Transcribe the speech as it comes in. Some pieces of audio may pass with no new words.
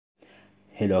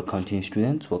Hello accounting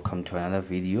students, welcome to another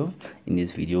video. In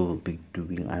this video we'll be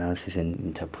doing analysis and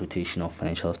interpretation of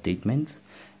financial statements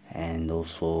and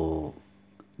also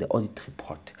the audit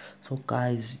report. So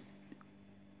guys,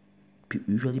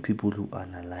 usually people who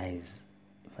analyze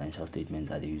financial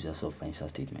statements are the users of financial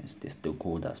statements, the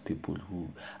stakeholders, people who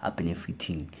are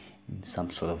benefiting in some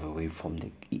sort of a way from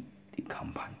the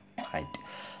company, right?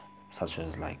 Such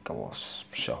as like our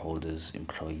shareholders,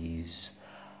 employees,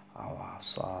 our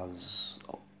SARS,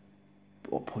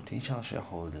 or potential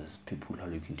shareholders, people who are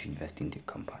looking to invest in the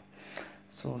company.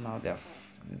 So now the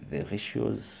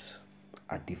ratios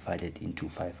are divided into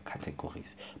 5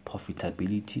 categories: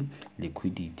 profitability,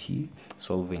 liquidity,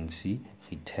 solvency,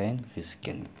 return, risk,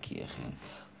 and gearing.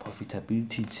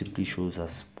 Profitability simply shows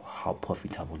us how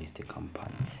profitable is the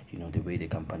company, the way the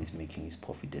company is making its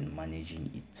profit and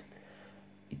managing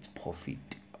its profit,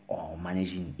 or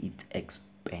managing its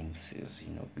expenses,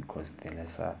 because the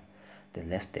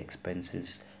less the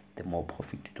expenses, the more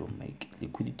profit it will make.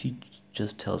 Liquidity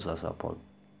just tells us about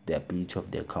the ability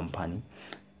of the company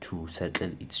to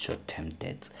settle its short-term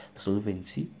debts.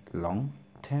 Solvency,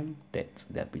 long-term debts,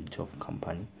 the ability of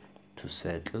company to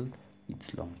settle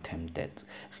its long-term debts.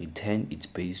 Return, it's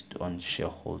based on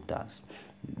shareholders,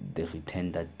 the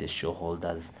return that the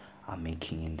shareholders are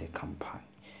making in the company.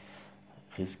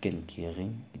 Risk and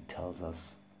gearing, it tells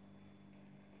us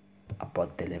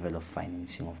about the level of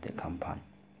financing of the company,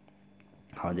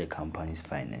 how the company is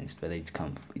financed, whether it's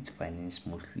financed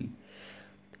mostly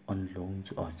on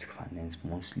loans or it's financed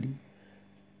mostly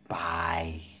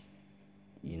by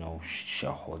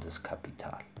shareholders'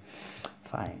 capital.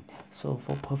 Fine. So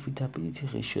for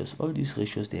profitability ratios, all these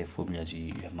ratios, they have formulas.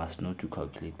 You must know to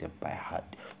calculate them by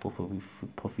heart. For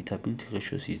profitability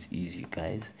ratios, is easy,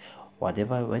 guys.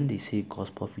 When they say gross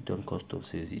profit on cost of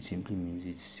sales, it simply means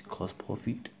it's gross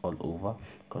profit all over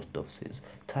cost of sales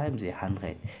times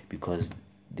 100, because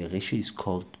the ratio is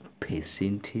called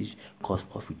percentage gross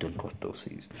profit on cost of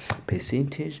sales,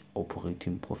 percentage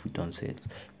operating profit on sales,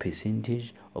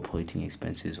 percentage operating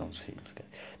expenses on sales.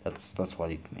 That's what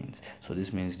it means. So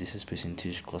this means this is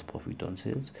percentage gross profit on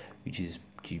sales, which is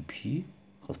GP,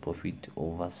 gross profit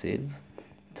over sales,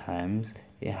 times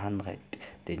 100.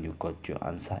 Then you got your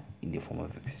answer in the form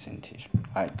of a percentage.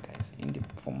 Alright guys, in the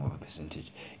form of a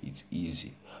percentage, it's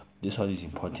easy. This one is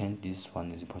important. This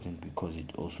one is important because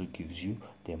it also gives you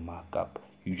the markup.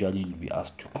 Usually you'll be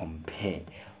asked to compare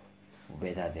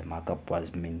whether the markup was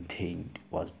being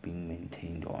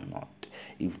maintained or not.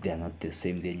 If they are not the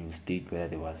same, then you state whether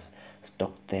there was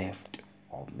stock theft,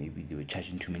 or maybe they were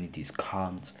charging too many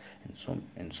discounts,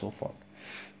 and so forth.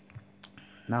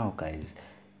 Now guys,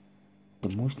 the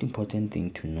most important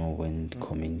thing to know when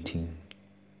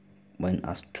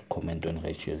asked to comment on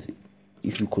ratios,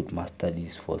 if you could master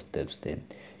these 4 steps, then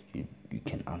you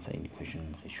can answer any question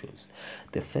on ratios.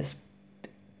 The first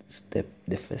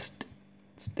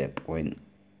step when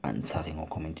answering or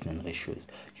commenting on ratios,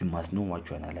 you must know what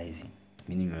you're analyzing,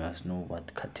 meaning you must know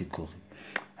what category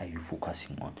are you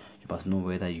focusing on. You must know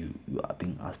whether you are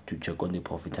being asked to check on the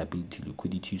profitability,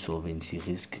 liquidity, solvency,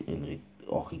 risk,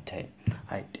 or return.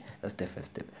 Right, that's the first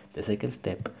step. The second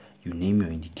step, you name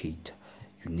your indicator.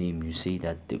 You say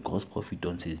that the gross profit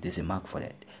on sales, there's a mark for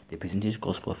that. The percentage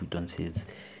gross profit on sales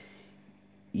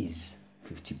is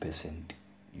 50%.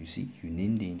 You see, you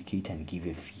name the indicator and give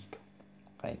a figure,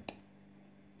 right?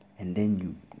 And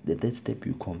then the third step,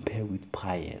 you compare with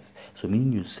priors. So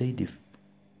meaning you say the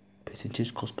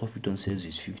percentage gross profit on sales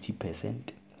is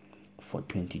 50% for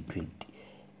 2020,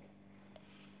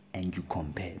 and you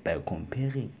compare. By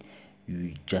comparing,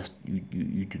 you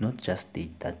do not just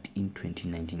state that in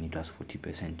 2019 it was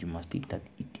 40%. You must state that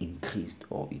it increased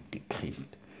or it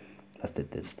decreased. That's the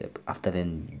third step. After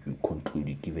then, you conclude,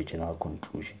 you give a general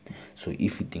conclusion. So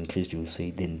if it increased, you will say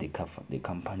then the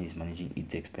company is managing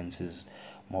its expenses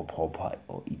more proper,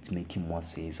 or it's making more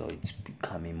sales, or it's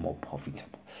becoming more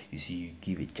profitable. You see, you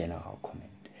give a general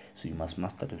comment. So you must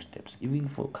master those steps. Even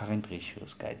for current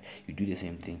ratios, guys, you do the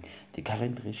same thing. The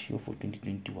current ratio for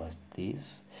 2020 was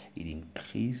this. It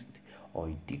increased or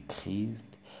it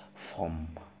decreased from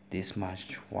this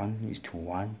much,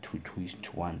 1:1 to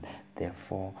 2:1.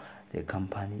 Therefore, the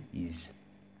company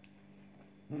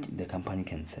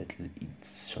can settle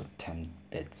its short-term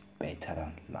debts better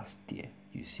than last year.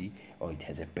 You see, or it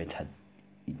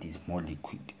is more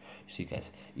liquid. You see,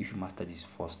 guys, if you master these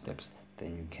 4 steps,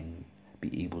 then you can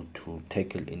be able to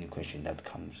tackle any question that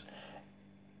comes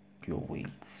your way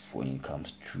when it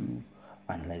comes to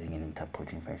analyzing and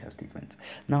interpreting financial statements.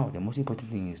 Now, the most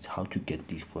important thing is how to get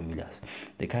these formulas.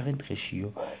 The current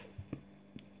ratio,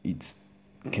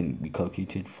 can be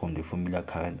calculated from the formula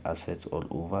current assets all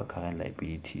over current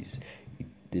liabilities.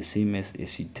 the same as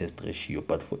acid test ratio,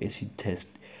 but for acid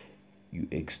test you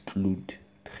exclude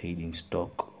trading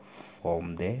stock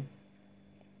from the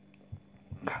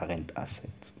current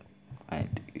assets.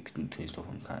 Right, exclude trading stock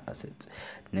from current assets.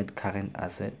 Net current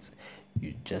assets,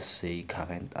 you just say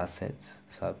current assets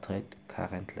subtract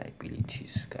current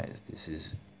liabilities. Guys, this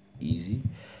is easy.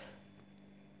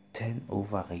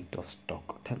 Turnover rate of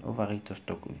stock. Turnover rate of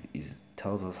stock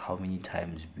tells us how many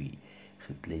times we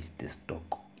replace the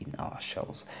stock in our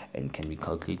shelves, and can be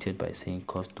calculated by saying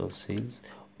cost of sales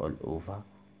all over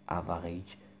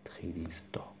average trading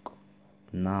stock.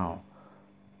 Now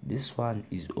this one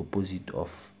is opposite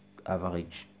of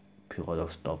average period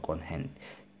of stock on hand.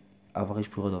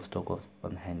 Average period of stock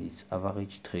on hand is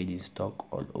average trading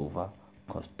stock all over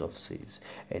cost of sales,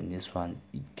 and this one,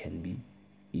 it can be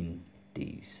in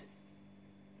days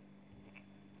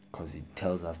because it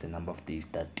tells us the number of days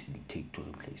that we take to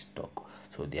replace stock.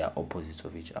 So they are opposites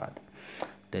of each other.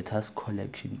 Debtors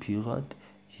collection period,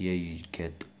 here you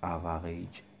get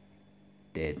average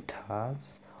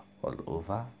debtors all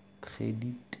over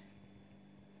credit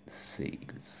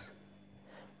sales.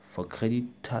 For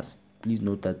creditors, please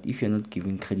note that if you're not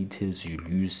giving creditors, you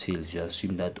use sales, you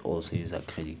assume that all sales are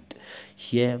credit.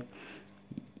 Here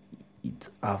it's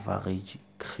average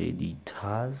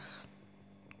creditors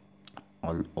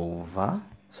all over,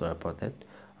 sorry about that,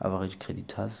 average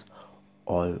creditors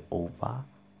all over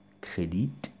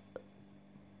credit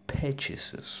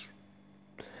purchases.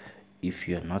 If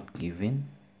you're not given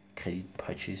credit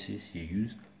purchases, you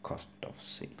use cost of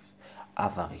sales.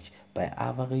 Average, by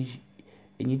average,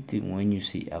 anything when you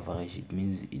say average, it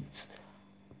means it's,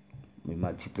 we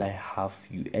multiply half,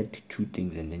 you add two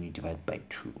things and then you divide by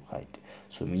 2, right?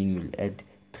 So meaning you'll add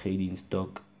trading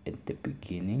stock at the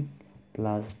beginning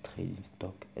plus trading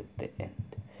stock at the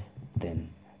end, then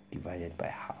divided by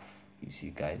half. You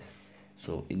see, guys?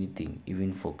 So anything,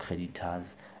 even for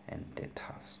creditors and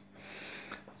debtors.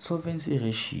 Solvency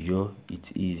ratio,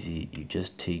 it's easy. You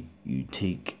just take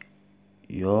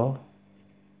your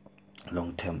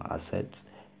long-term assets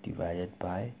divided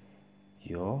by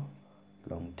your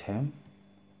long-term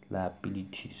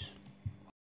liabilities.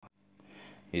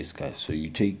 Yes, guys, so you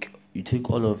take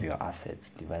all of your assets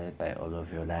divided by all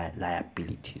of your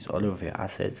liabilities, all of your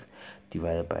assets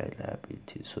divided by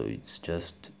liabilities. So it's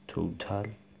just total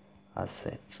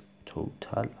assets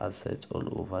all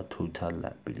over total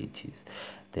liabilities.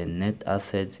 The net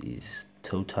assets is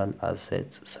total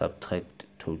assets subtract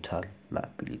total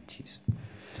liabilities.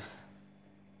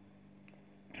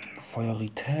 For your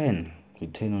return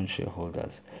on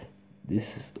shareholders,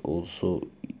 this is also,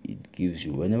 it gives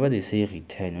you, whenever they say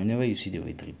return, whenever you see the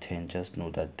word return, just know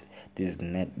that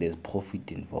there's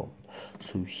profit involved.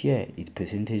 So here it's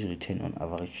percentage return on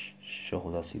average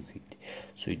shareholders equity.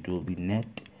 So it will be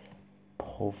net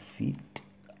profit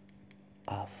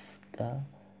after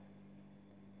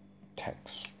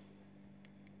tax.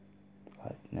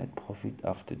 Right, net profit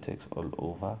after tax all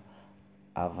over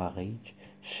average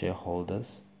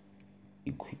shareholders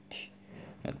equity.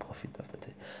 Net profit after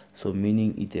tax. So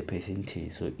meaning it's a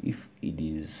percentage. So if it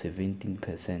is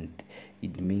 17%,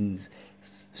 it means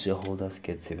shareholders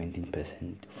get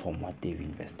 17% from what they've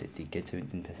invested. They get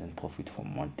 17% profit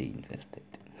from what they invested.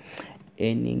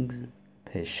 Earnings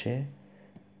per share,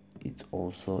 it's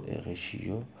also a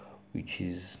ratio, which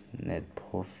is net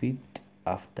profit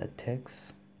after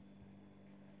tax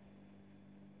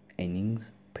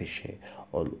earnings per share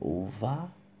all over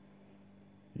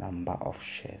number of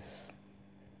shares,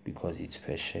 because it's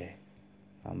per share,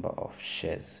 number of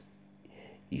shares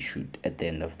issued at the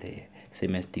end of the year.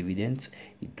 Same as dividends,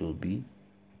 it will be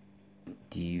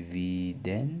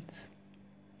dividends,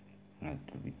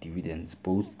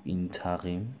 both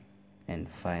interim and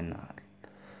final,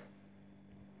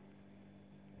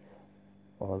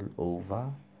 all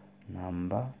over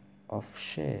number of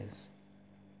shares.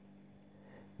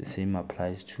 The same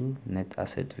applies to net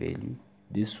asset value.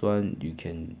 This one, you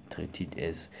can treat it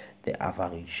as the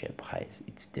average share price.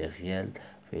 It's the real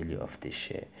value of the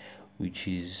share, which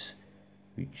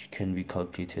can be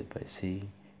calculated by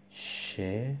saying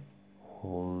shareholders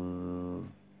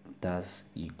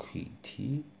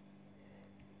equity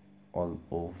all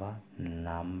over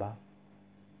number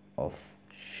of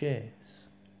shares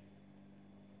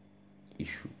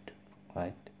issued,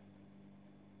 right?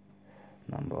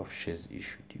 Number of shares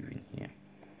issued, even here.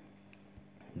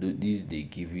 These, they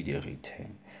give you the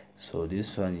return. So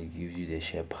this one, it gives you the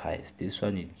share price. This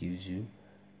one, it gives you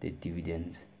the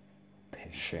dividends per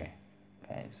share,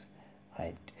 guys,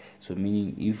 right? So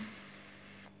meaning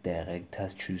if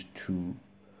directors choose to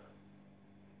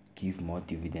give more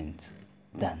dividends,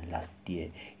 than last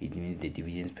year. It means the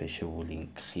dividends per share will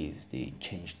increase. They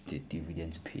changed the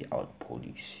dividends payout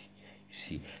policy. You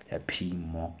see, they're paying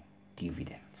more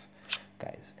dividends,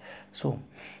 guys. So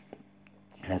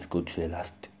let's go to the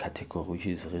last category, which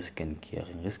is risk and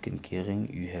gearing. Risk and gearing,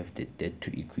 you have the debt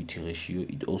to equity ratio.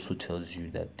 It also tells you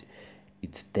that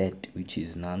it's debt which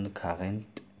is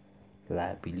non-current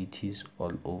liabilities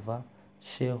all over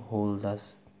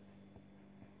shareholders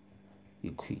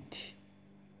equity.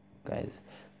 Guys,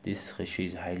 this ratio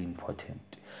is highly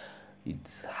important.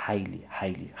 It's highly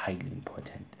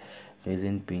important.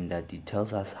 Reason being that it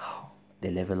tells us how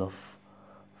the level of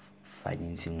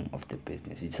financing of the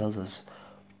business. It tells us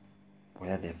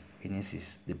whether the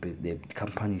finances, the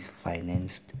company is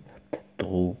financed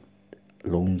through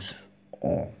loans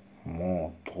or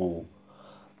more through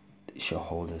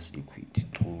shareholders equity,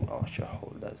 through our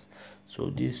shareholders. So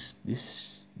this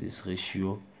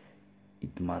ratio,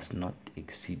 it must not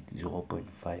exceed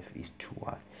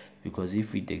 0.5:1, because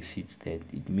if it exceeds that,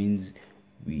 it means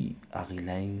we are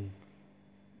relying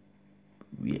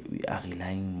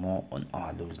more on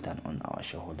our loans than on our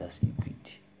shareholders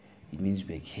equity. It means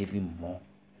we're having more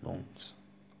loans.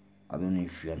 I don't know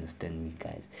if you understand me,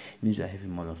 guys. It means we're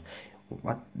having more loans.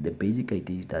 What the basic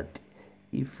idea is that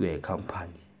if we're a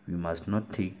company, we must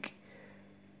not take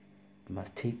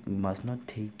lots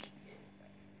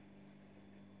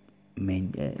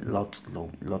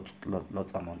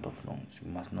amount of loans. We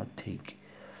must not take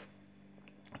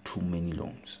too many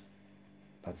loans.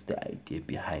 That's the idea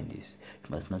behind this. You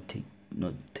must not take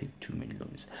too many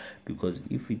loans, because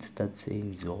if it starts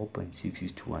saying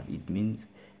 0.6:1, it means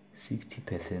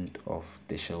 60% of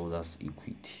the shareholders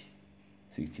equity,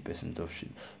 60% of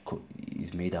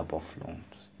is made up of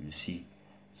loans. You see,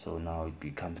 so now it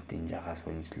becomes dangerous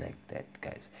when it's like that,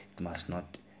 guys. It must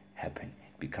not happen.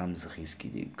 It becomes risky.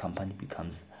 The company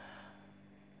becomes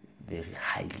very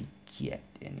highly geared,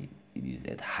 and it is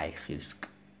at high risk.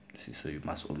 So you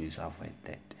must always avoid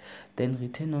that. Then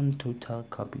return on total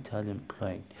capital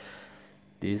employed.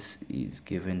 This is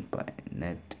given by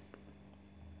net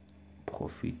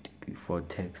profit before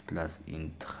tax plus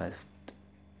interest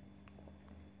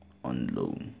on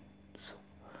loans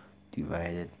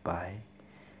divided by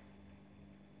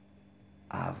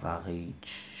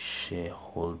average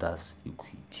shareholders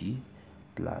equity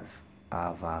plus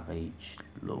average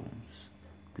loans.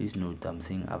 Please note, I'm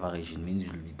saying average. It means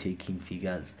you'll be taking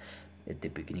figures at the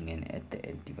beginning and at the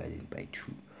end divided by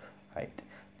 2, right?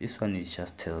 This one is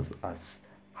just tells us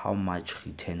how much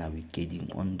return are we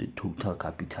getting on the total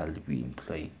capital we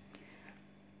employ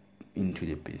into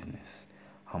the business.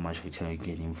 How much return are we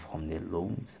getting from the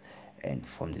loans and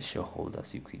from the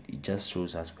shareholders equity. It just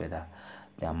shows us whether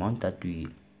the amount that we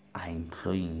are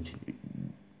employing,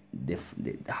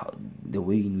 the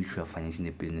way in which we are financing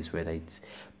the business, whether it's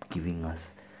giving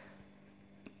us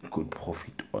good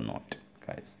profit or not,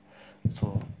 guys.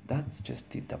 So that's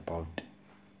just it about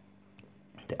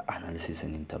the analysis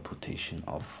and interpretation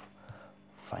of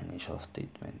financial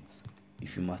statements.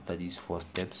 If you master these 4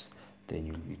 steps, then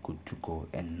you'll be good to go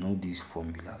and know these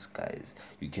formulas, guys.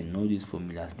 You can know these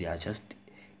formulas. They are just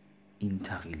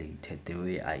interrelated. The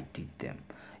way I did them,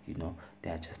 they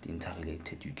are just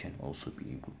interrelated. You can also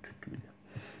be able to do them.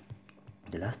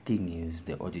 The last thing is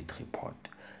the audit report.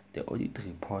 The audit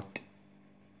report,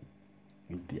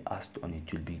 you'll be asked on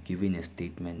it. You'll be given a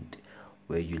statement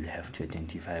where you'll have to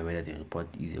identify whether the report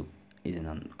is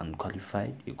an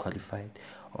unqualified, a qualified,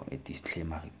 or a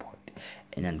disclaimer report.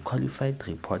 An unqualified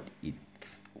report,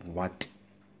 it's what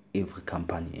every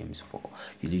company aims for.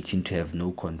 You're looking to have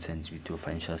no concerns with your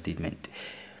financial statement,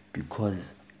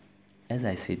 because as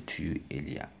I said to you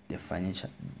earlier, the financial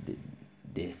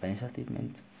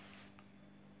statements,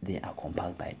 they are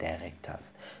compiled by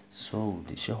directors. So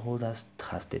the shareholders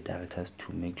trust the directors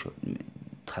to make sure,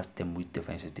 trust them with the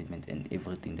financial statement and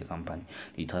everything the company.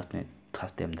 They trust them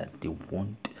that they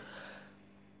won't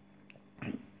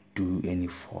do any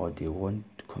fraud, they won't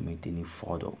commit any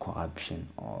fraud or corruption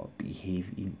or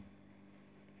behave in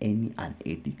any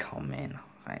unethical manner,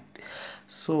 right?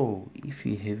 So if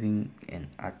you're having an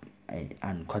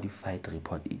unqualified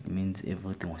report, it means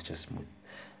everything was just smooth.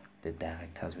 The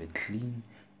directors were clean.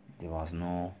 There was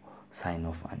no sign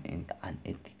of an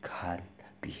unethical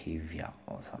behavior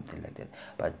or something like that.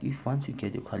 But if once you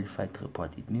get a qualified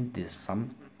report, it means there's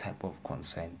some type of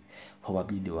concern.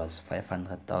 Probably there was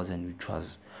 500,000 which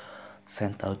was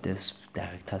sent out as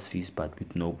director's fees, but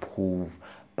with no proof.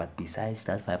 But besides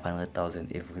that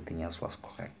 500,000, everything else was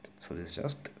correct. So there's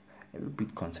just a little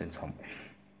bit concern somewhere.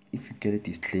 If you get a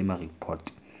disclaimer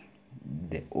report,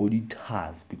 the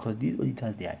auditors, because these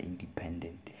auditors, they are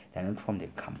independent, they're not from the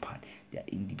company, they are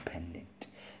independent,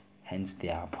 hence they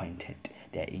are appointed.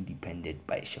 They are independent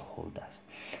by shareholders.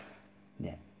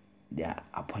 They are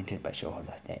appointed by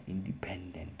shareholders. They are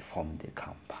independent from the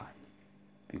company,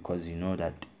 because you know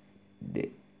that the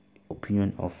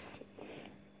opinion of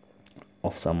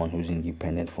someone who's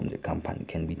independent from the company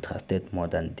can be trusted more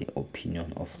than the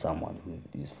opinion of someone who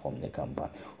is from the company,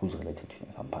 who's related to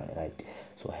the company, right?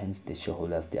 So hence the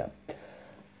shareholders,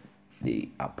 they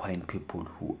appoint people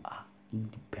who are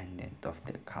independent of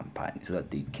the company, so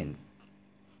that they can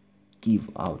give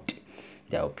out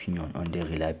their opinion on the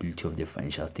reliability of the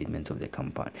financial statements of the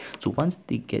company. So once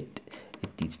they get a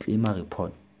disclaimer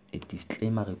report,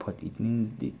 it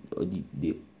means the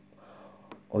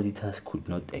auditors could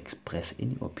not express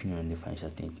any opinion on the financial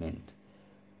statement,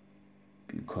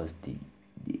 because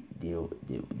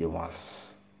there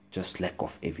was just lack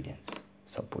of evidence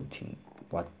supporting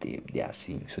what they are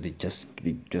seeing. So they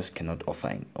just cannot offer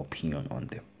an opinion on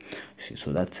them. See,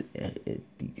 so that's the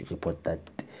report that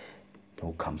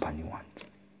no company wants.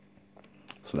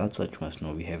 So that's what you must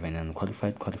know. We have an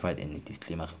unqualified, qualified, and a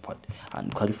disclaimer report.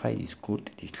 Unqualified is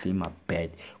good, disclaimer bad,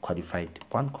 qualified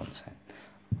one concern.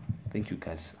 Thank you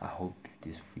guys. I hope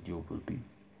this video will be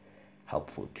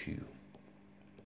helpful to you.